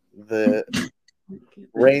the Get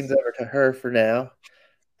reins this. over to her for now,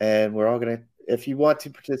 and we're all gonna. If you want to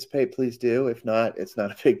participate, please do. If not, it's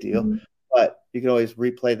not a big deal. Mhm. But you can always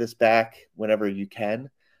replay this back whenever you can,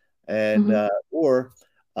 and Mhm. or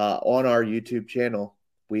on our YouTube channel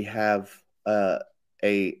we have a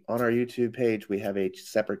on our YouTube page we have a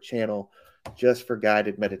separate channel just for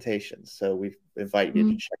guided meditations. So we invite you to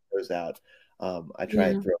Mhm. check those out. I try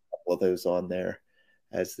and Yeah. throw a couple of those on there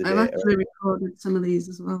as the I've day. actually recorded some of these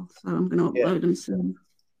as well, so I'm going to Yeah. upload them soon.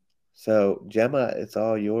 So Gemma, it's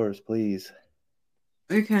all yours, please.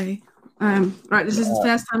 Okay. Right, this is the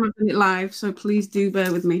first time I've done it live, so please do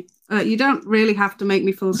bear with me. You don't really have to make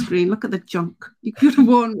me full screen. Look at the junk. You could have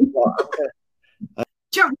warned me. Well,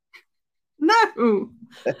 Junk. No.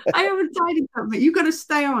 I haven't tidied that, but you got to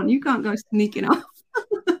stay on. You can't go sneaking off.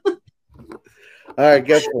 all right,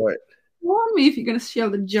 go for it. Warn me if you're going to show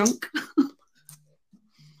the junk.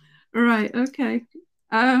 Right. Okay.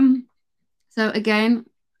 Um. So again,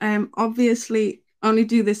 obviously, only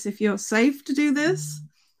do this if you're safe to do this.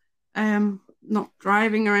 Not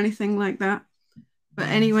driving or anything like that. But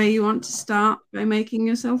anyway, you want to start by making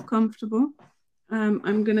yourself comfortable.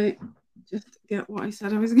 I'm gonna just get what I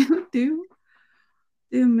said I was gonna do.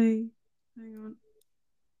 Dear me. Hang on.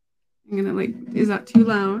 I'm gonna is that too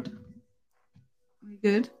loud? Are we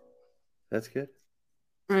good? That's good.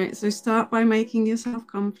 Right, so start by making yourself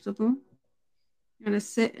comfortable. You're gonna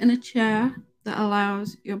sit in a chair that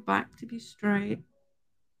allows your back to be straight,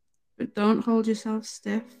 but don't hold yourself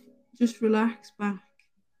stiff. Just relax back.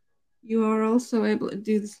 You are also able to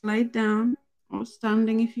do this laid down or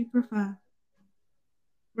standing if you prefer.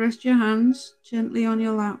 Rest your hands gently on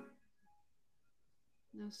your lap.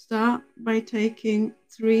 Now start by taking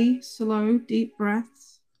 3 slow, deep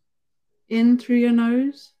breaths in through your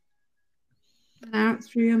nose and out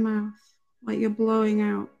through your mouth, like you're blowing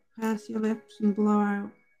out past your lips and blow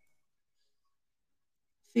out.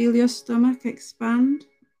 Feel your stomach expand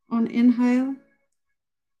on inhale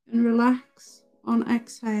and relax on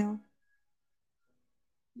exhale.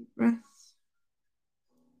 Deep breaths.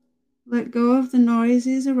 Let go of the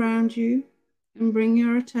noises around you and bring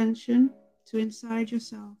your attention to inside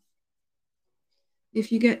yourself.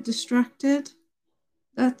 If you get distracted,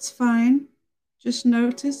 that's fine. Just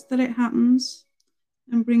notice that it happens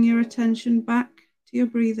and bring your attention back to your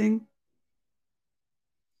breathing.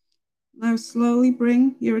 Now slowly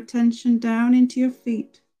bring your attention down into your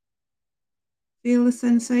feet. Feel the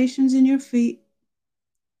sensations in your feet.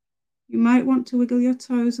 You might want to wiggle your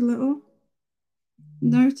toes a little.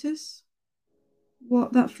 Notice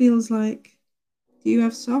what that feels like. Do you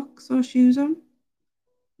have socks or shoes on?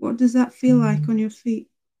 What does that feel like on your feet?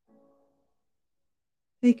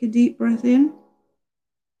 Take a deep breath in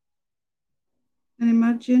and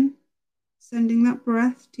imagine sending that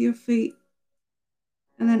breath to your feet,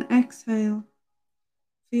 and then exhale.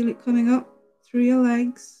 Feel it coming up through your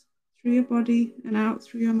legs, through your body, and out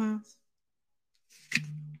through your mouth.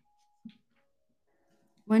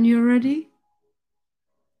 When you're ready,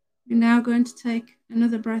 you're now going to take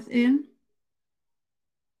another breath in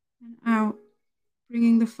and out,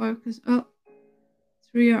 bringing the focus up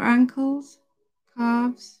through your ankles,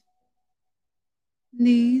 calves,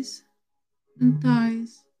 knees, and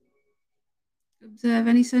thighs. Observe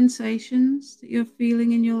any sensations that you're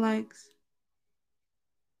feeling in your legs.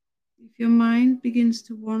 If your mind begins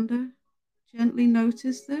to wander, gently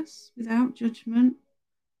notice this without judgment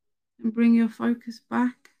and bring your focus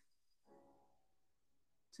back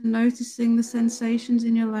to noticing the sensations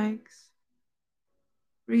in your legs.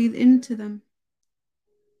 Breathe into them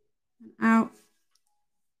and out.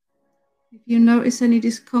 If you notice any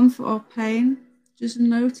discomfort or pain, just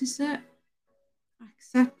notice it.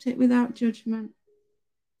 Accept it without judgment.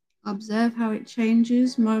 Observe how it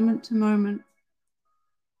changes moment to moment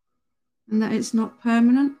and that it's not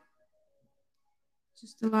permanent.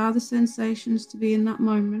 Just allow the sensations to be in that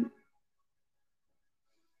moment.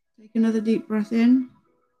 Take another deep breath in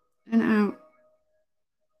and out.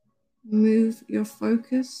 Move your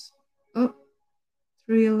focus up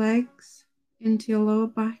through your legs into your lower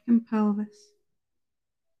back and pelvis.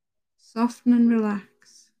 Soften and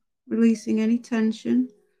relax, releasing any tension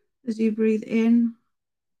as you breathe in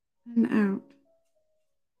and out.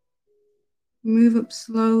 Move up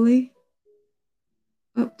slowly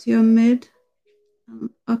up to your mid and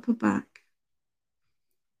upper back.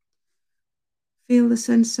 Feel the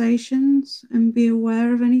sensations and be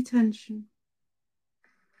aware of any tension.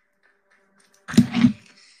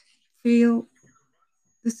 Feel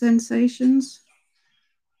the sensations,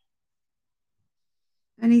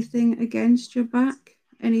 anything against your back,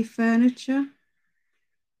 any furniture,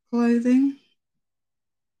 clothing.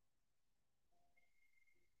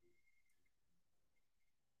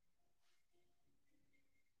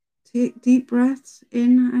 Take deep breaths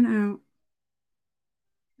in and out.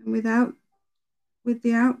 And with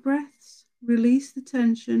the out breaths, release the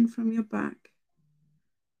tension from your back.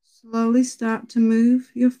 Slowly start to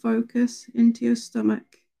move your focus into your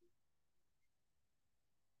stomach.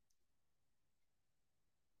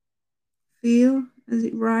 Feel as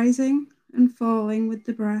it rising and falling with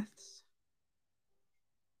the breaths.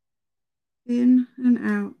 In and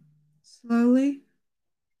out. Slowly,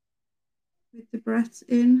 with the breaths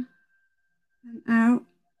in and out,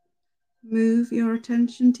 move your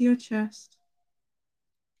attention to your chest.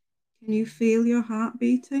 Can you feel your heart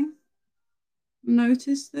beating?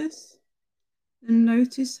 Notice this, and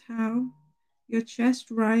notice how your chest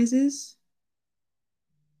rises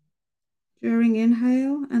during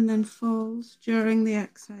inhale and then falls during the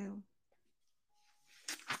exhale.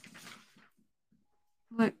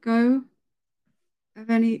 Let go of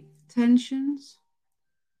any tensions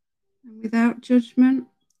and without judgment,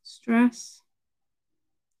 stress,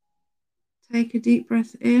 take a deep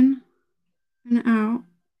breath in and out,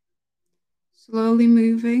 slowly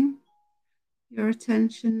moving your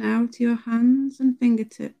attention now to your hands and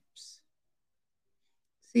fingertips.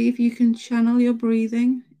 See if you can channel your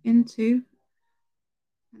breathing into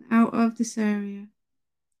and out of this area.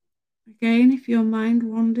 Again, if your mind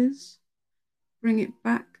wanders, bring it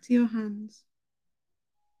back to your hands.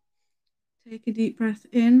 Take a deep breath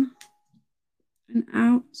in and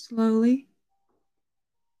out slowly,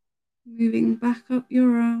 moving back up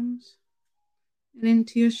your arms and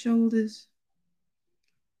into your shoulders.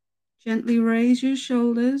 Gently raise your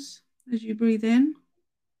shoulders as you breathe in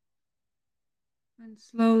and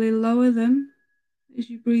slowly lower them as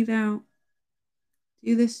you breathe out.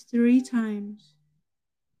 Do this 3 times.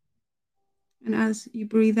 And as you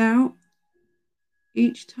breathe out,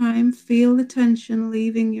 each time feel the tension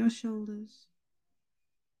leaving your shoulders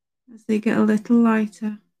as they get a little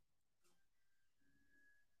lighter.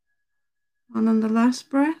 And on the last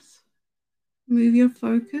breath, move your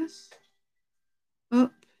focus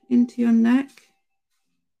up into your neck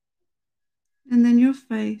and then your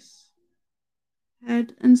face,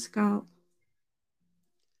 head and scalp.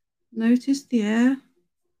 Notice the air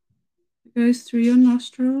that goes through your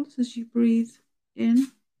nostrils as you breathe in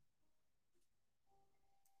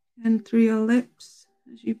and through your lips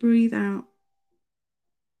As you breathe out,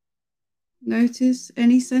 notice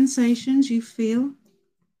any sensations you feel,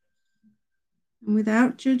 and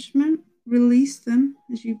without judgment, release them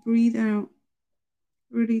as you breathe out,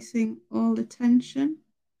 releasing all the tension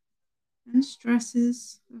and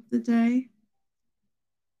stresses of the day.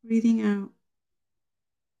 Breathing out.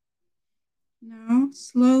 Now,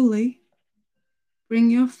 slowly bring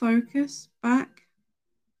your focus back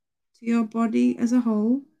to your body as a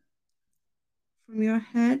whole, from your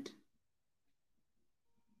head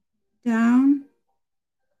down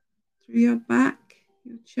through your back,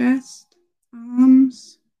 your chest,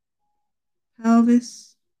 arms,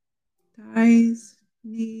 pelvis, thighs,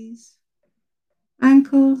 knees,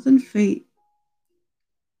 ankles, and feet.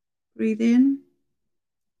 Breathe in.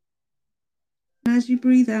 And as you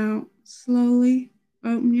breathe out, slowly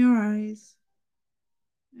open your eyes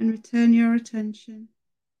and return your attention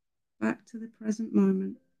back to the present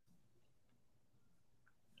moment.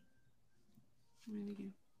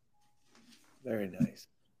 Very nice.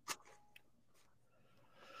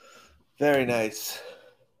 Very nice.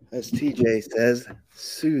 As TJ says,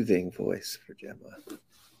 soothing voice for Gemma. Oh,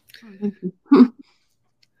 thank you.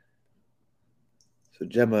 So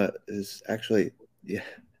Gemma is actually, yeah,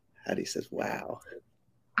 Hattie says, wow.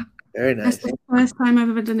 Very That's nice. the first time I've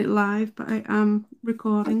ever done it live, but I am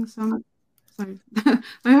recording, so I'm sorry.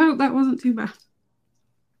 I hope that wasn't too bad.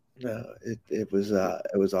 No, it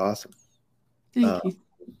was awesome. Thank you.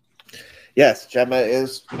 Yes, Gemma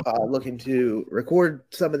is looking to record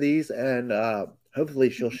some of these, and hopefully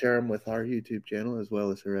she'll share them with our YouTube channel as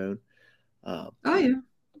well as her own. Oh yeah.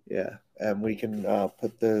 Yeah, and we can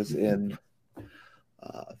put those in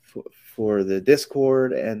for the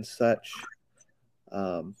Discord and such.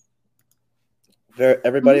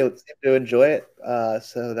 Everybody seemed to enjoy it,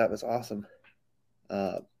 so that was awesome.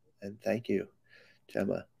 And thank you,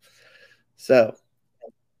 Gemma. So,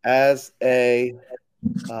 as a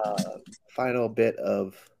final bit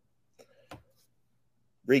of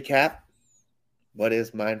recap, what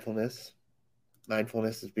is mindfulness?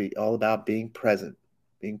 Mindfulness is all about being present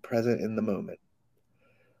in the moment,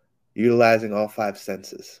 utilizing all five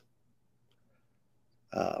senses,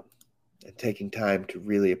 and taking time to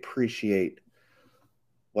really appreciate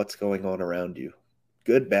what's going on around you,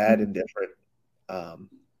 good, bad, and different.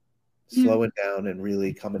 Slowing down and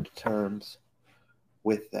really coming to terms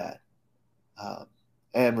with that.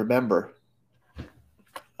 And remember,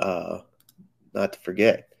 not to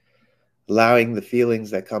forget, allowing the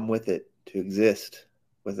feelings that come with it to exist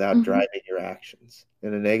without driving your actions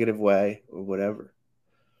in a negative way or whatever.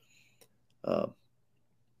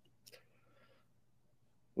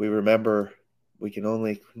 We remember we can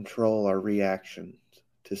only control our reactions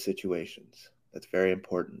to situations. That's very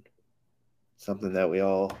important. Something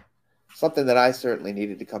that I certainly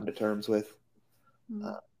needed to come to terms with.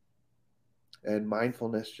 And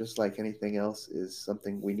mindfulness, just like anything else, is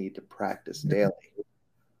something we need to practice daily.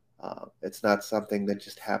 It's not something that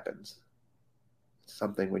just happens. It's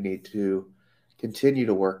something we need to continue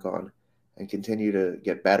to work on and continue to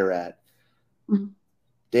get better at.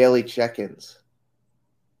 Daily check-ins.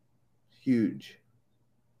 Huge.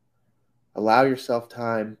 Allow yourself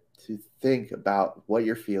time to think about what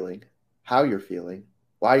you're feeling, how you're feeling,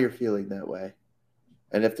 why you're feeling that way,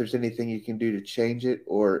 and if there's anything you can do to change it,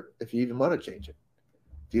 or if you even want to change it.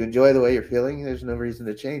 If you enjoy the way you're feeling, there's no reason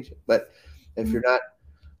to change it. But if you're not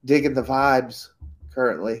digging the vibes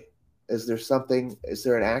currently, is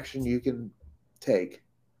there an action you can take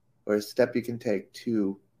or a step you can take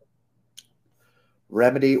to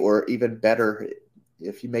remedy, or even better,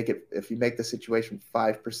 if you make the situation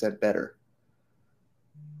 5% better?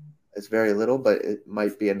 It's very little, but it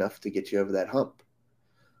might be enough to get you over that hump.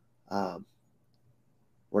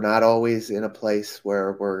 We're not always in a place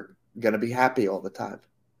where we're going to be happy all the time.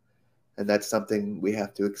 And that's something we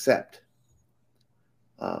have to accept.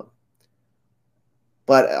 But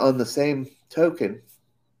on the same token,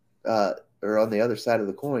 or on the other side of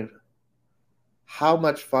the coin, how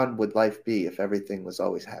much fun would life be if everything was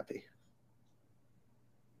always happy?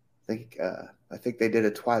 I think they did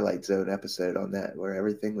a Twilight Zone episode on that, where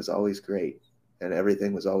everything was always great and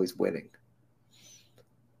everything was always winning.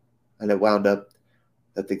 And it wound up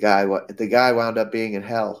that the guy wound up being in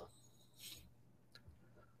hell.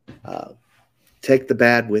 Take the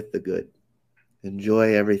bad with the good.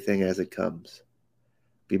 Enjoy everything as it comes.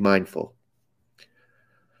 Be mindful.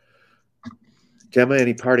 Gemma,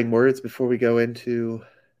 any parting words before we go into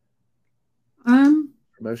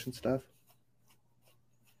promotion stuff?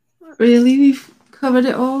 Not really. We've covered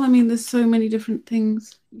it all. I mean, there's so many different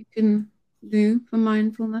things you can do for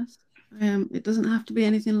mindfulness. It doesn't have to be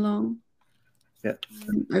anything long. Yeah.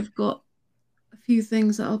 I've got a few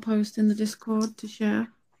things that I'll post in the Discord to share,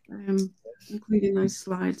 including those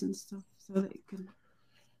slides and stuff, so that it can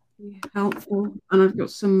be helpful. And I've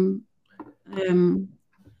got some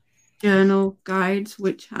journal guides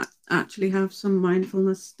which actually have some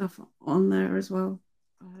mindfulness stuff on there as well.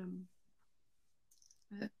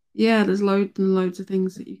 Yeah, there's loads and loads of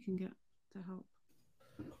things that you can get to help.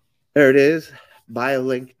 There it is,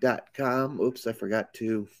 biolink.com. Oops, I forgot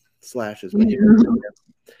two slashes. But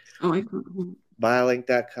oh, I can't.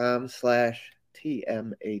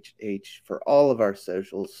 biolink.com/TMHH for all of our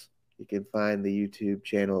socials. You can find the YouTube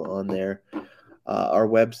channel on there, our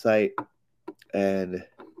website, and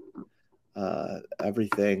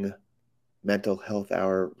everything mental health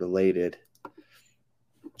hour related.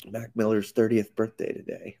 Mac Miller's 30th birthday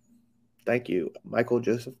today. Thank you, Michael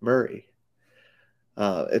Joseph Murray.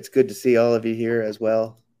 It's good to see all of you here as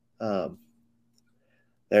well.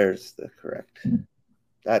 There's the correct.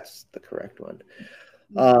 That's the correct one.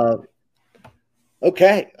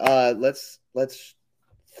 Okay, let's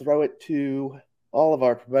throw it to all of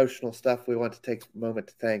our promotional stuff. We want to take a moment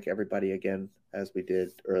to thank everybody again, as we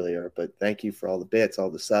did earlier. But thank you for all the bits, all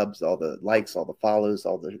the subs, all the likes, all the follows,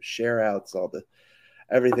 all the share outs, all the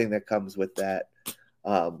everything that comes with that.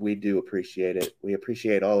 We do appreciate it. We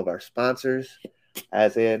appreciate all of our sponsors,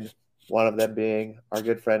 as in one of them being our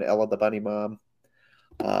good friend Ella the Bunny Mom.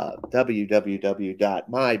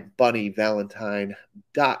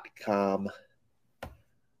 www.mybunnyvalentine.com.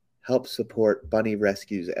 Help support bunny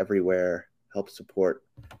rescues everywhere. Help support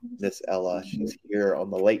Miss Ella. She's here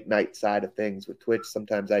on the late night side of things with Twitch.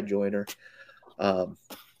 Sometimes I join her.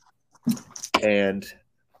 And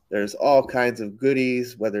there's all kinds of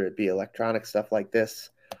goodies, whether it be electronic stuff like this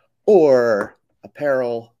or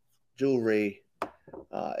apparel, jewelry,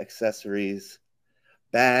 accessories,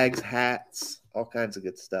 bags, hats, all kinds of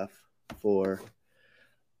good stuff for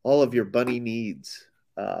all of your bunny needs.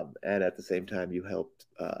 And at the same time, you help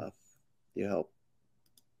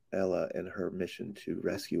Ella in her mission to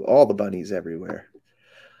rescue all the bunnies everywhere.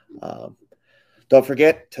 Don't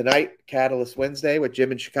forget, tonight, Catalyst Wednesday with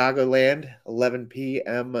Jim in Chicagoland, 11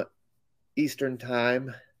 p.m. Eastern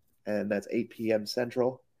Time, and that's 8 p.m.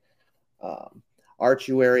 Central.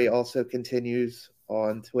 Archuary also continues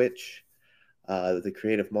on Twitch. The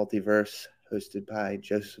Creative Multiverse, hosted by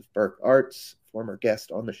Joseph Burke Arts, former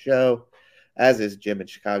guest on the show, as is Jim in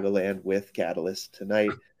Chicagoland with Catalyst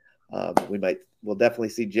tonight. We'll definitely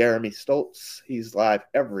see Jeremy Stoltz. He's live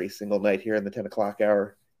every single night here in the 10 o'clock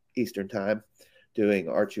hour Eastern Time doing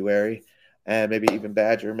Archuary, and maybe even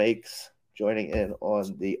Badger Makes joining in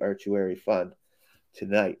on the Archuary fun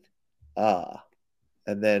tonight. And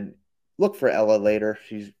then look for Ella later.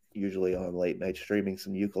 She's usually on late night streaming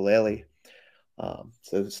some ukulele.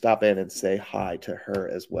 So stop in and say hi to her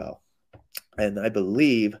as well. And I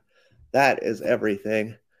believe that is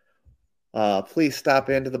everything. Please stop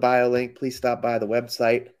into the bio link. Please stop by the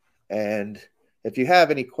website. And if you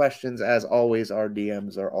have any questions, as always, our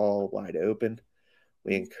DMs are all wide open.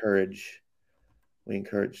 We encourage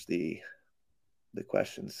the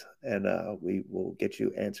questions, and we will get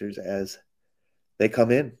you answers as they come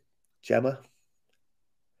in. Gemma,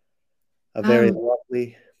 a very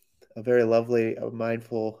lovely,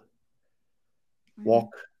 mindful walk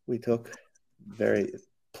we took. Very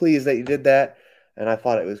pleased that you did that, and I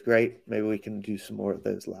thought it was great. Maybe we can do some more of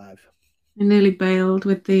those live. I nearly bailed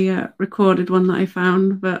with the recorded one that I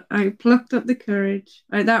found, but I plucked up the courage.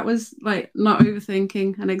 That was like not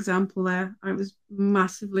overthinking an example there. I was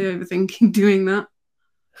massively overthinking doing that.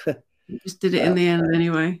 Just did it in the end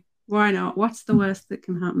anyway. Why not? What's the worst that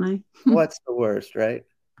can happen? What's the worst, right?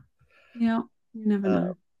 Yeah, you never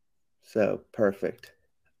know. So perfect.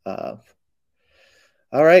 All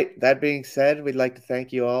right. That being said, we'd like to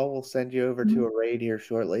thank you all. We'll send you over to a raid here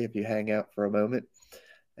shortly if you hang out for a moment.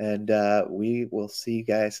 And we will see you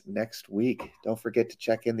guys next week. Don't forget to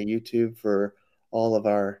check in the YouTube for all of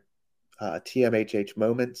our TMHH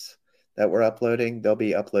moments that we're uploading. They'll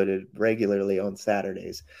be uploaded regularly on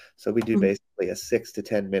Saturdays. So we do basically a 6 to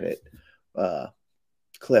 10 minute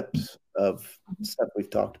clips of stuff we've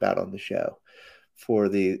talked about on the show for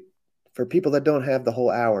people that don't have the whole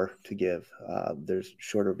hour to give. There's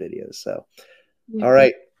shorter videos. So, all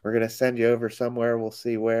right, we're going to send you over somewhere. We'll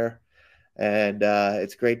see where. And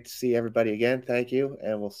it's great to see everybody again. Thank you.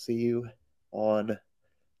 And we'll see you on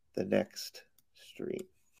the next stream.